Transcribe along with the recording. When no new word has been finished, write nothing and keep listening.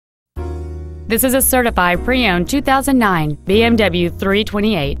This is a certified pre-owned 2009 BMW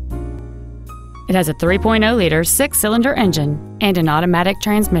 328. It has a 3.0-liter six-cylinder engine and an automatic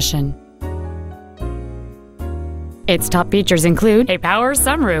transmission. Its top features include a power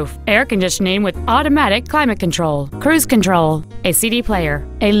sunroof, air conditioning with automatic climate control, cruise control, a CD player,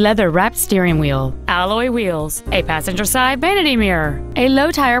 a leather-wrapped steering wheel, alloy wheels, a passenger side vanity mirror, a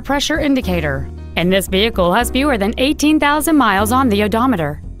low tire pressure indicator, and this vehicle has fewer than 18,000 miles on the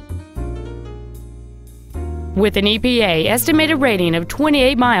odometer. With an EPA estimated rating of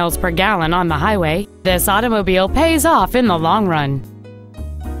 28 miles per gallon on the highway, this automobile pays off in the long run.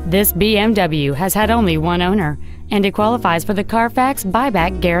 This BMW has had only one owner, and it qualifies for the Carfax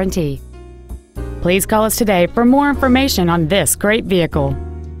buyback guarantee. Please call us today for more information on this great vehicle.